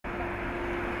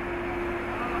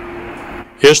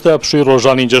هێشتا پشووی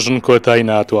ڕۆژانی جەژن کۆتایی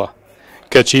ناتوە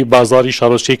کەچی بازاری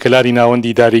شارۆچەی کەلاری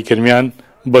ناوەندی داریگرمیان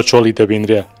بە چۆڵی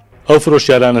دەبینرێ. ئەو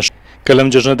فرۆشیارانش کە لەم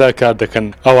جەژنەدا کار دەکەن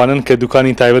ئەوانن کە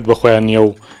دوکانی تایبەت بەخۆیان نییە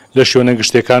و لە شوێنە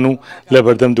گشتەکان و لە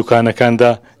بەردەم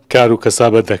دوکانەکاندا کار و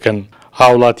کەسابەت دەکەن.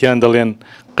 هاوڵاتیان دەڵێن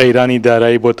قەیرانی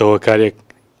دارایی بۆتە هۆکارێک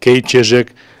کە هیچ چێژێک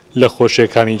لە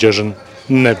خۆشیەکانی جەژن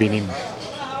نەبینیم.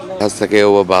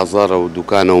 هەستەکەیەوە بازارە و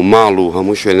دوکانە و ماڵ و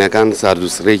هەموو شوێنەکان سارد و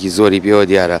سڕێکی زۆری پێوە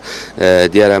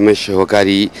دیارە مەش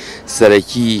هۆکاری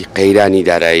سەرەکی قەیرانی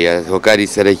داراییە، هۆکاری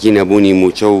سەرەکی نەبوونی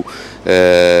موچە و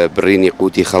بڕینی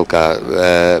قوتی خەڵکە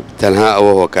تەنها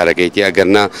ئەوە هۆکارەکەیتی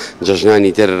ئەگەرنا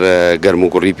جەژنانی تر گەرم و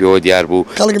گوڕی پێوە دیار بوو.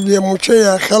 خەڵک بێ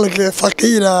موچەیە، خەڵک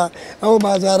فەقیرە، ئەو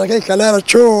بازارەکەی کەلارە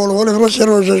چۆڵ وەڵی ڕۆژی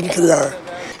ڕۆژەژن کردیاوە.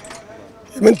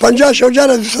 من 50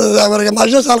 شەوجارە وەرگە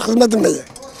 15 ساڵ خزمەتم هەیە.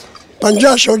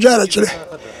 50 شەوجارە چێ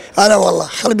ئارە وەڵڵا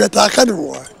خەڵک بێتاقەت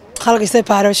بووە. خەڵکی سەر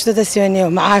پارەوەشتە دەستێ نییە و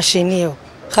معاشی نییە و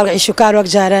خەڵک ئیش و کار وەک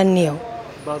جاران نییە و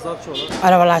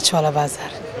ئەرە وەڵا چۆڵە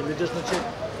بازار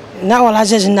ناوەڵا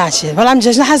جەژن ناچێت بەڵام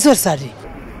جەژنە حە زۆر سەری.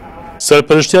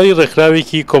 سەرپەرشتیاری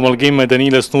ڕێکخراوێکی کۆمەلگەی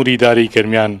مەدەنی لە سنووری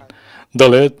داریگرمیان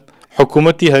دەڵێت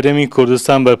حکوومەتی هەرێمی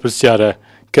کوردستان بەرپرسیارە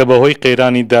کە بەهۆی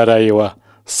قەیرانی داراییەوە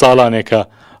ساڵانێکە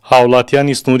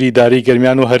هاوڵاتیانی سنووری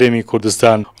داریگرمیان و هەرێمی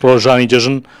کوردستان ڕۆژانی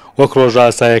جەژن وەک ڕۆژە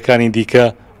ئاسایەکانی دیکە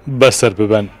بەسەر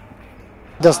ببەن.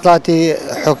 دەسڵاتی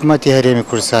حکوومەتی هەرێمی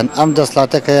کوردستان ئەم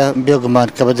دەسڵاتەکە بێگومان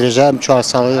کە بە درێژە ئەم 4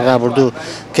 ساڵی ڕابردوو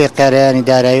کە قەیرانی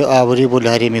دارایی و ئاوری بوو لە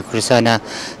هەرێمی کوردستانە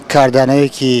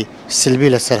کاردانەوەیەکی سلبی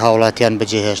لەسەر هاوڵاتیان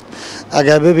بەجێهێشت.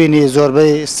 ئەگەر ببینی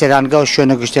زۆربەی سێرانگا و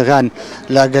شوێنە گشتەکان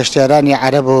لە گەشتیارانی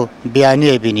عەرەب و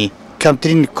بیانیە بینی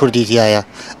کەمترین کوردیتیایە.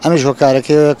 ئەمیش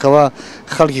هۆکارەکەیەوەکەوە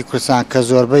خەڵکی کوردستان کە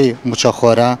زۆربەی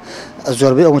موچەخۆرە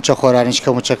زۆربەی ئەو موچەخۆرانیش کە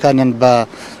موچەکانیان بە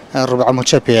ڕوبع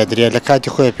موچە پێدرێ لە کاتی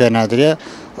خۆی پێ نادرێ.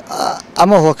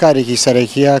 ئەمە هۆکارێکی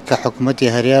سەرەکیە کە حکوومەتی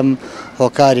هەرێم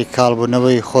هۆکاری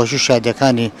کاڵبوونەوەی خۆشی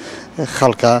شادەکانی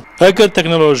خەڵکە. ئەگەر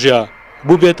تەکنۆلۆژیا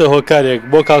بوو بێتە هۆکارێک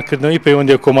بۆ کاڵکردنەوەی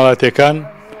پەیوەندی کۆمەڵاتیەکان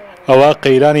ئەوە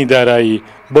قەیرانی دارایی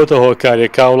بۆتە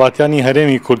هۆکارێک کە وڵاتیانی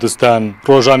هەرێمی کوردستان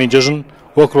ڕۆژانی جەژن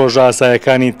وەک ڕۆژە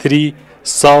ئاسایەکانی تری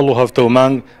ساڵ و هەفتە و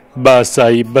مانگ بە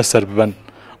ئاسایی بەسەر ببن.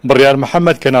 بڕیار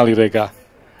محەممەد کەناڵی ڕێگا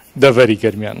دەڤەری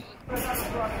گەرمیان.